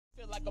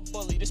like a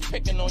bully, just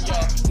picking on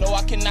y'all. No,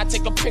 I cannot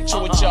take a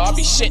picture with y'all. I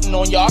be shitting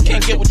on y'all. I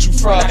can't get with you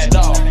frauds.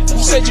 Who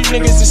said you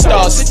niggas is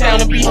stars? Sit down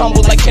and be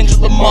humble like Kendrick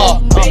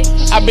Lamar.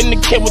 I've been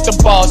the kid with the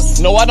balls.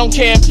 No, I don't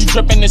care if you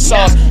dripping the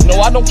sauce. No,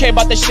 I don't care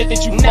about the shit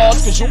that you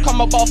cause, cause you'll come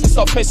up off and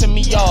start pissing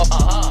me off.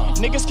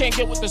 Niggas can't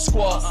get with the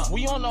squad.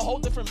 We on a whole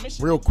different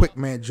mission. Real quick,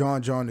 man.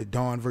 John the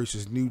Don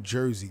versus New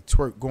Jerzey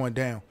Twork going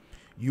down.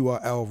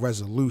 URL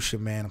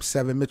resolution, man. I'm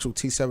 7 Mitchell,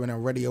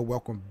 T7N Radio.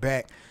 Welcome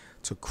back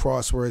to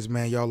Crosswords,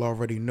 man. Y'all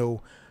already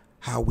know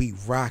how we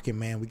rocking,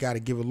 man. We got to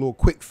give a little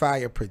quick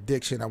fire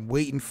prediction. I'm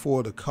waiting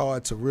for the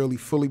card to really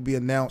fully be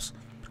announced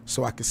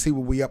so I can see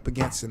what we up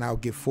against, and I'll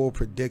give full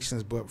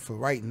predictions. But for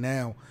right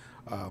now,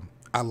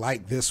 I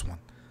like this one.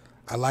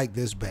 I like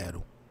this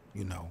battle.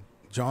 You know,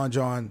 John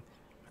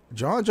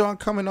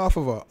coming off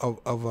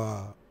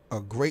of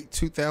a great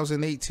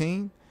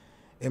 2018,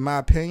 in my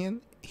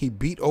opinion. He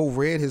beat Old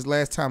Red his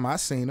last time I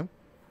seen him.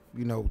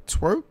 You know,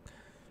 Twork.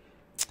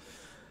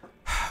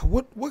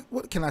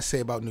 What can I say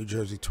about New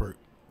Jerzey Twork?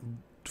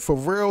 For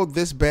real,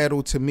 this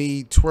battle to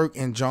me, Twork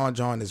and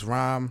John is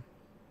rhyme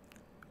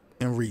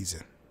and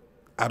reason.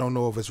 I don't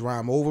know if it's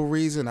rhyme over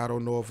reason. I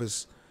don't know if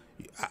it's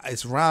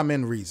rhyme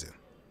and reason.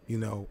 You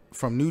know,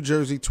 from New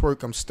Jerzey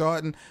Twork, I'm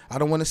starting. I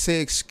don't want to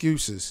say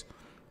excuses,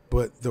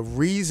 but the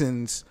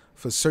reasons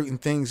for certain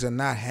things are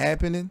not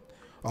happening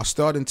are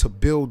starting to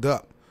build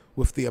up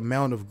with the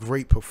amount of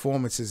great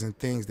performances and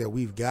things that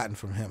we've gotten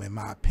from him, in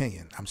my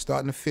opinion. I'm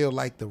starting to feel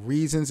like the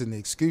reasons and the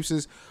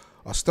excuses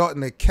are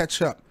starting to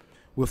catch up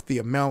with the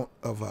amount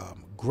of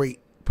great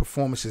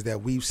performances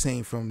that we've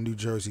seen from New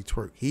Jerzey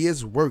Twork. He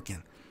is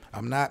working.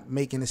 I'm not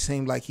making it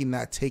seem like he's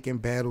not taking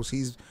battles.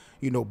 He's,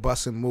 you know,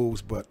 busting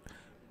moves, but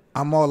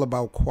I'm all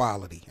about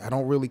quality. I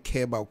don't really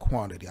care about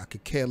quantity. I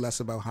could care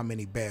less about how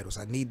many battles.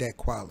 I need that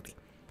quality.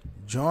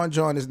 John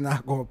is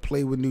not going to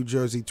play with New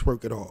Jerzey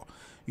Twork at all.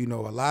 You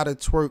know, a lot of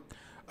Twork,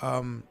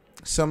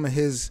 some of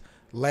his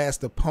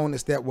last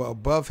opponents that were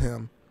above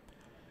him,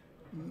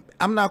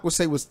 I'm not gonna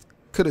say was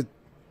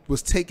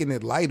taking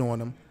it light on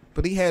him,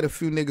 but he had a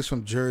few niggas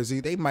from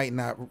Jersey. They might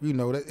not, you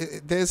know,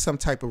 there's some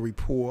type of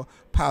rapport,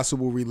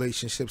 possible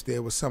relationships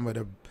there with some of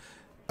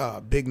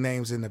the big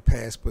names in the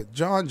past. But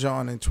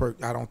John and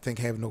Twork, I don't think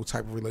have no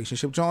type of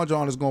relationship.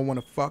 John is gonna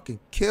want to fucking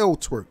kill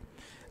Twork,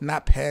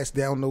 not pass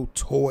down no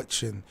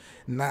torch and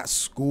not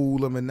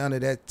school him and none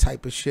of that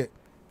type of shit.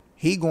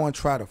 He going to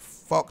try to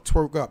fuck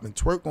Twork up, and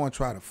Twork going to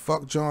try to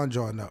fuck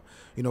John up.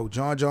 You know,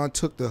 John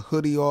took the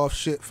hoodie off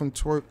shit from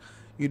Twork,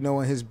 you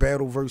know, in his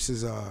battle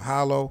versus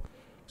Hollow.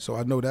 So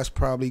I know that's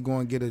probably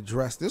going to get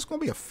addressed. This is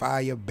going to be a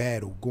fire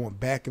battle going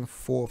back and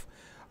forth.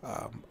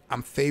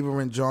 I'm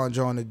favoring John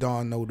the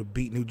Don, though, to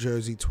beat New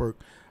Jerzey Twork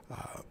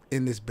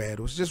in this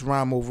battle. It's just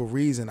rhyme over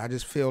reason. I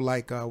just feel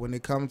like when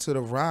it comes to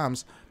the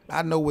rhymes,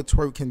 I know what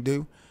Twork can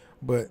do,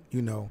 but,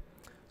 you know,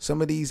 some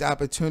of these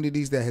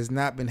opportunities that has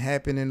not been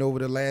happening over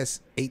the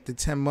last 8 to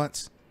 10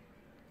 months,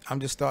 I'm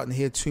just starting to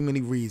hear too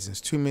many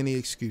reasons, too many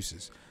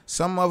excuses.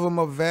 Some of them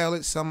are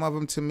valid. Some of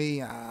them, to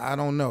me, I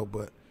don't know.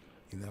 But,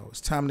 you know, it's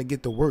time to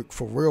get to work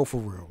for real.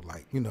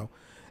 Like, you know,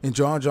 and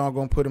John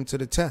going to put him to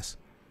the test.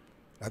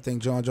 I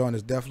think John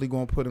is definitely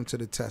going to put him to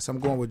the test. I'm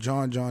going with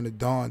John the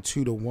Don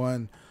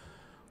 2-1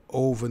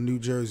 over New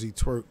Jerzey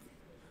Twork.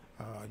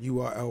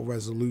 URL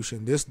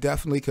resolution. This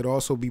definitely could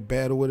also be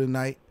battle of the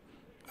night.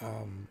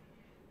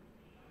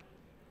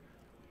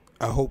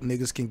 I hope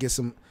niggas can get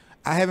some.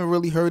 I haven't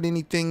really heard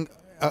anything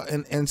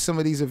in some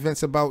of these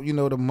events about, you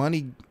know, the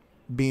money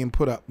being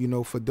put up, you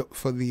know, for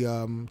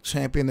the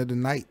champion of the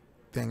night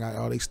thing.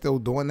 Are they still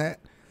doing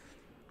that?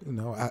 You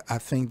know, I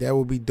think that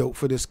would be dope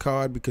for this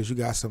card because you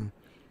got some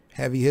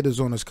heavy hitters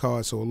on this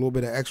card. So a little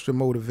bit of extra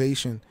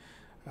motivation,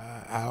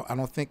 I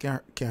don't think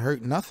can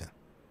hurt nothing.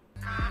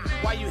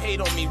 Why you hate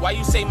on me? Why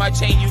you say my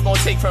chain you gon'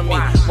 take from me?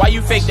 Why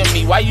you faking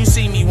me? Why you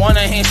see me want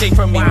a handshake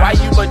from me? Why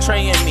you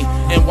betraying me?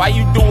 And why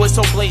you do it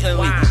so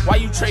blatantly? Why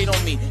you trade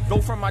on me?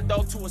 Go from my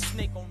dog to a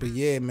snake on me. But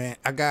yeah, man,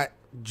 I got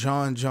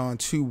John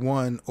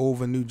 2-1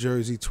 over New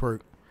Jerzey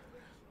Twork.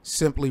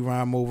 Simply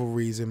rhyme over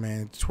reason,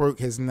 man. Twork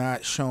has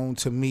not shown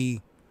to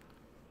me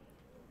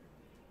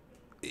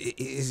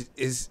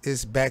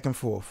it's back and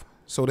forth.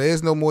 So there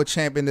is no more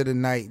champion of the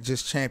night,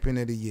 just champion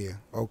of the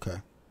year. Okay.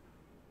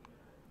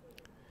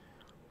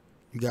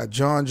 You got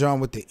John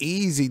with the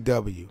easy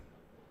W.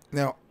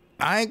 Now,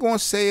 I ain't going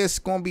to say it's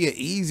going to be an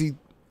easy.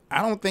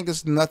 I don't think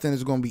it's nothing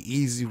that's going to be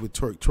easy with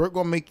Twork. Twork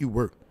going to make you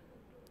work.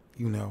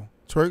 You know,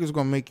 Twork is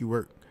going to make you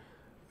work.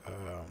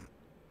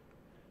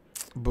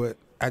 But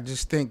I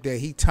just think that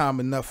he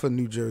time enough for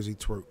New Jerzey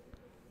Twork.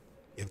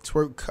 If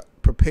Twork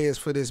prepares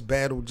for this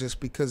battle just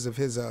because of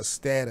his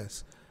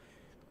status,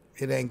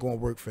 it ain't going to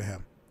work for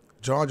him.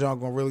 John going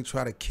to really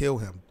try to kill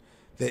him.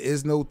 There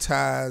is no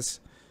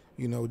ties.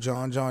 You know,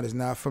 John is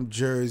not from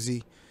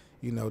Jersey.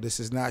 You know, this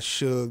is not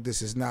Suge.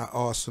 This is not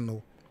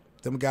Arsenal.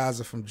 Them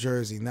guys are from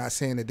Jersey. Not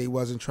saying that they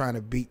wasn't trying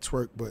to beat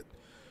Twork, but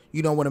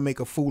you don't want to make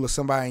a fool of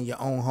somebody in your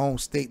own home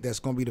state that's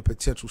going to be the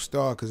potential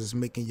star because it's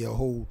making your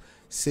whole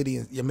city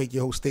and you make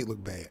your whole state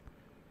look bad.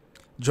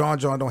 John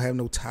don't have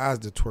no ties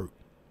to Twork.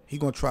 He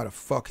going to try to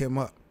fuck him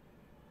up.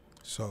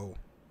 So,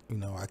 you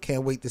know, I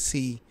can't wait to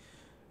see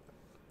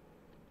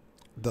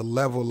the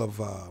level of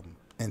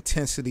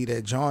intensity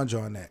that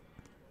John at.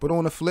 But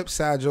on the flip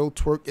side, Joe,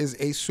 Twork is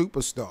a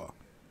superstar.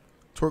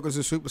 Twork is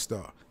a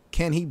superstar.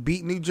 Can he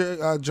beat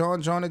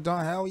John and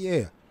Don? Hell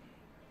yeah.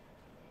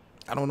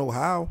 I don't know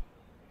how.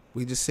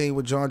 We just seen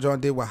what John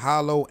did with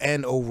Hollow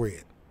and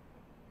O-Red.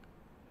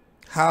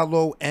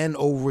 Hollow and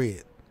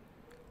O-Red.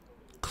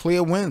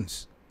 Clear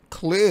wins.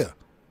 Clear.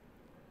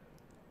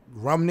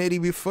 Rum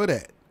Nitty before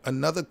that.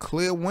 Another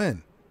clear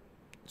win.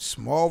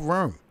 Small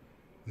room.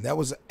 And that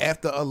was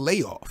after a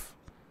layoff.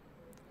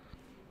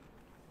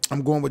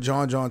 I'm going with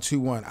John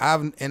 2-1. I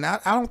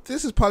don't.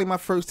 This is probably my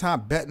first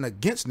time betting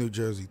against New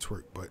Jerzey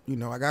Twork, but you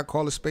know I gotta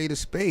call a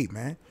spade,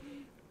 man.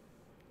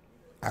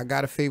 I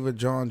gotta favor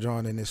John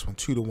in this one,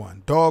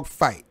 2-1. Dog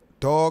fight.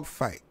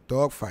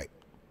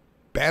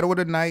 Battle of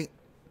the night,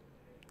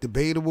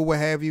 debatable, what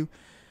have you.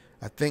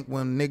 I think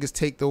when niggas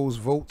take those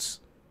votes,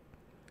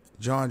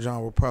 John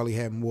will probably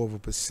have more of a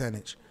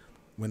percentage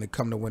when it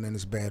come to winning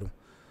this battle.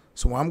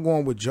 So I'm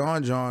going with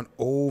John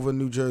over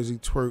New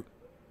Jerzey Twork,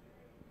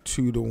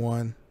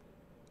 2-1.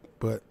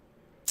 But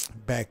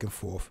back and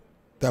forth.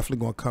 Definitely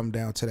going to come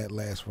down to that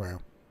last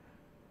round.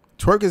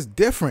 Twork is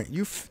different.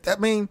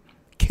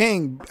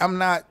 King,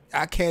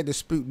 I can't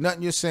dispute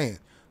nothing you're saying.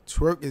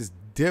 Twork is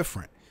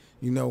different.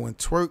 You know, when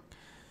Twork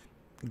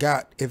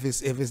got, if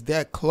it's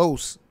that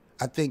close,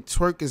 I think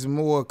Twork is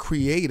more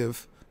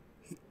creative.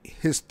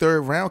 His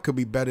third round could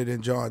be better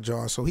than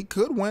John. So he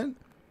could win.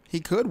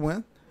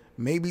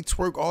 Maybe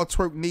all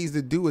Twork needs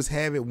to do is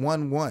have it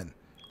 1-1.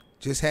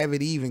 Just have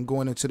it even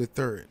going into the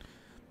third.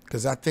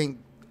 Because I think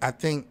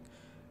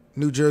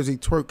New Jerzey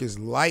Twork is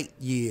light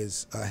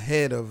years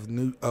ahead of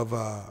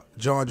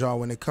John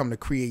when it comes to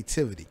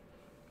creativity.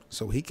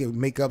 So he can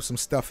make up some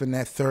stuff in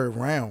that third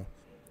round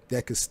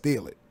that could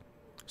steal it.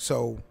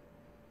 So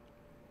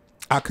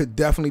I could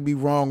definitely be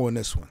wrong on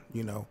this one,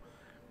 you know.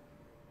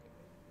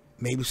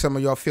 Maybe some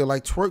of y'all feel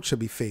like Twork should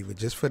be favored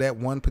just for that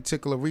one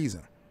particular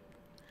reason.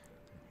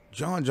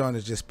 John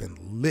has just been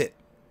lit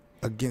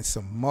against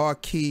some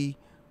marquee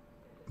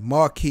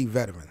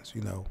veterans,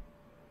 you know.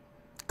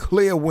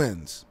 Clear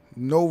wins.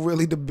 No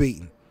really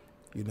debating,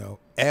 you know,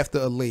 after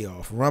a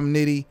layoff. Rum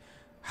Nitty,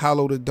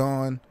 Hollow to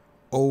Dawn,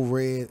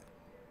 O-Red.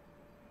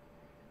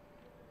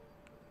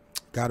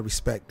 Gotta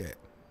respect that.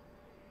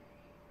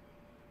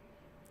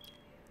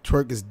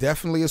 Twork is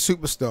definitely a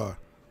superstar.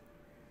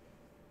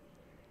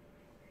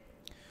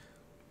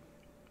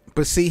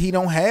 But see, he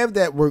don't have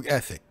that work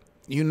ethic.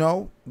 You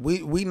know,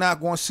 we not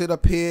going to sit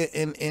up here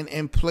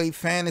and play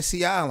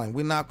Fantasy Island.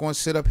 We're not going to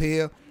sit up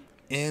here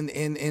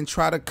and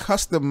try to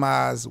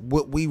customize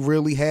what we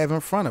really have in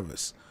front of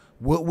us.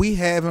 What we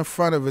have in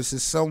front of us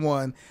is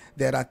someone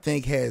that I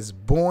think has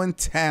born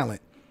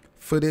talent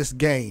for this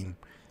game,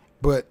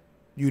 but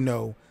you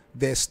know,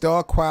 their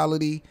star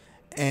quality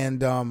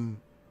and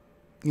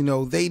you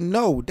know they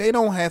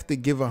don't have to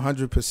give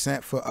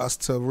 100% for us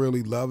to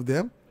really love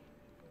them.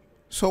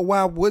 So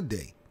why would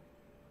they?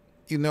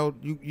 You know,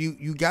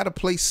 you got to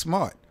play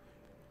smart.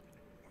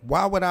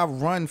 Why would I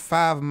run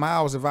 5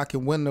 miles if I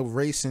can win the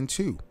race in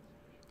 2?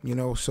 You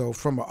know, so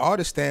from an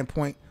artist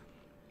standpoint,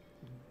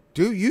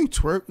 do you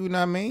Twork, you know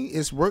what I mean?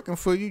 It's working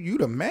for you. You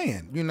the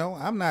man, you know.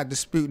 I'm not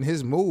disputing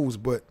his moves,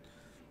 but,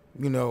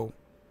 you know,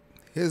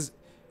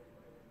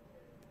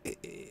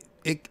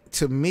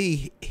 to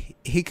me,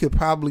 he could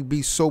probably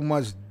be so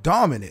much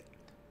dominant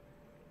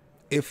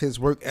if his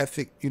work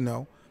ethic, you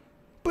know.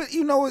 But,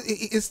 you know,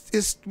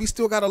 it's we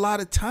still got a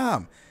lot of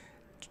time.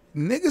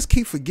 Niggas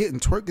keep forgetting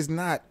Twork is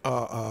not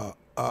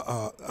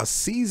a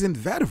seasoned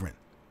veteran.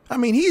 I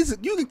mean, you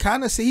can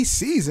kind of say he's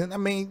seasoned. I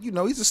mean, you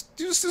know, he's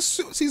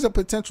a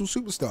potential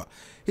superstar.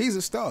 He's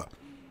a star.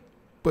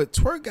 But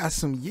Twork got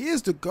some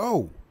years to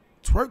go.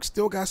 Twork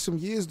still got some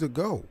years to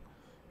go.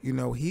 You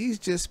know, he's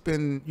just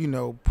been, you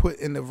know, put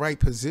in the right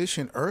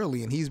position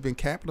early, and he's been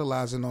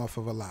capitalizing off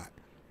of a lot.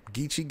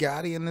 Geechee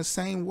Gotti in the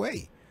same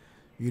way,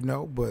 you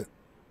know, but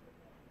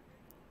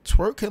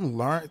Twork can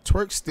learn.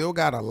 Twork still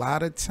got a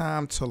lot of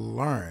time to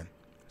learn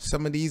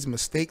some of these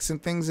mistakes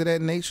and things of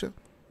that nature.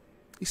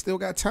 He still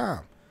got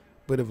time.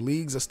 But if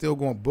leagues are still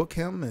going to book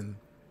him and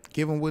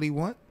give him what he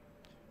want,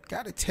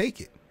 got to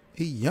take it.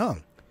 He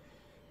young.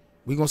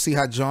 We're going to see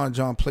how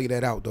John play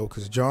that out, though,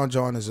 because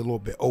John is a little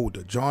bit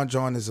older.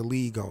 John is a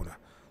league owner.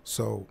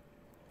 So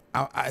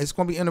it's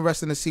going to be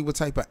interesting to see what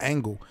type of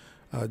angle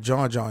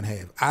John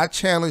have. I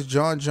challenge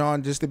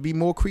John just to be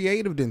more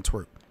creative than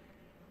Twork.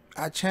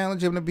 I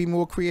challenge him to be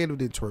more creative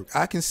than Twork.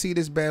 I can see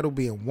this battle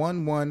being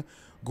 1-1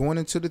 going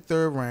into the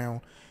third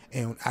round,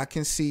 and I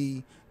can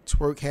see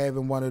Twork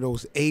having one of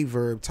those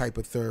A-verb type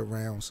of third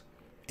rounds,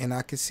 and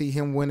I can see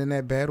him winning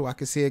that battle. I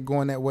can see it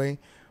going that way,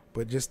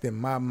 but just in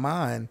my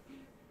mind,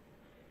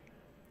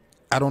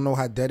 I don't know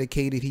how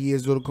dedicated he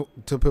is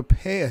to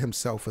prepare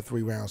himself for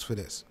 3 rounds for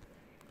this.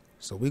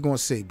 So we're going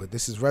to see, but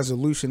this is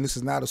resolution. This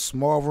is not a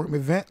small room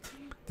event.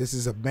 This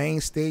is a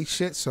main stage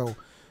shit, so,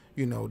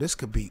 you know, this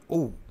could be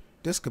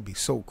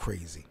so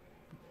crazy.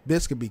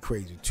 This could be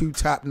crazy. 2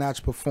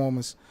 top-notch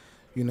performers,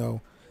 you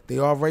know. They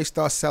already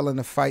start selling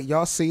the fight.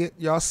 Y'all see it.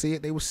 Y'all see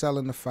it. They were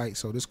selling the fight.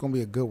 So this going to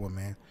be a good one,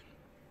 man.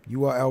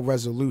 URL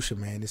Resolution,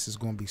 man. This is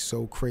going to be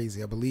so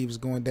crazy. I believe it's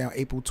going down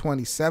April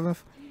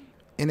 27th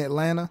in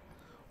Atlanta,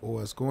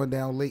 or it's going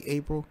down late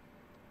April.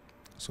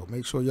 So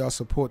make sure y'all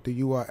support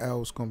the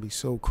URL. It's going to be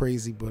so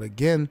crazy. But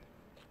again,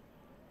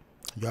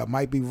 y'all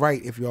might be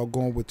right if y'all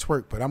going with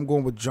Twork, but I'm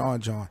going with John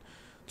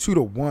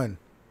 2-1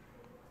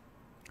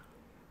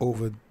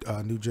 over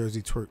New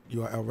Jerzey Twork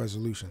URL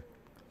Resolution.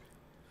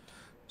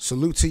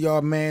 Salute to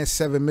y'all, man.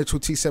 7 Mitchell,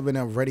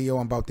 T7M Radio.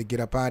 I'm about to get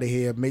up out of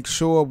here. Make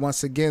sure,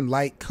 once again,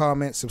 like,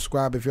 comment,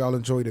 subscribe if y'all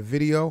enjoyed the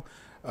video.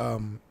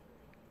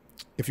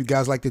 If you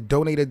guys like to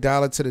donate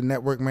 $1 to the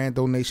network, man,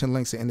 donation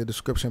links are in the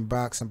description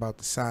box. I'm about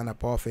to sign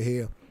up off of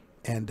here.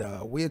 And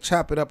we'll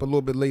chop it up a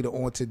little bit later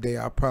on today.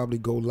 I'll probably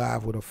go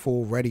live with a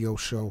full radio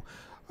show.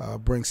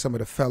 Bring some of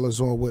the fellas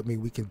on with me.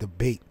 We can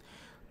debate,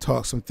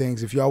 talk some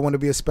things. If y'all want to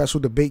be a special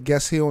debate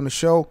guest here on the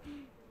show,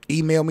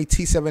 email me,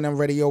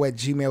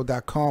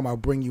 t7mradio@gmail.com. I'll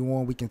bring you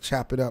on. We can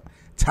chop it up.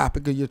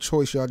 Topic of your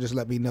choice, y'all just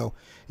let me know.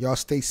 Y'all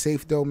stay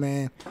safe, though,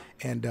 man.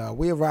 And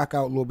we'll rock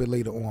out a little bit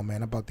later on, man.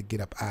 I'm about to get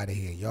up out of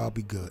here. Y'all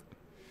be good.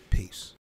 Peace.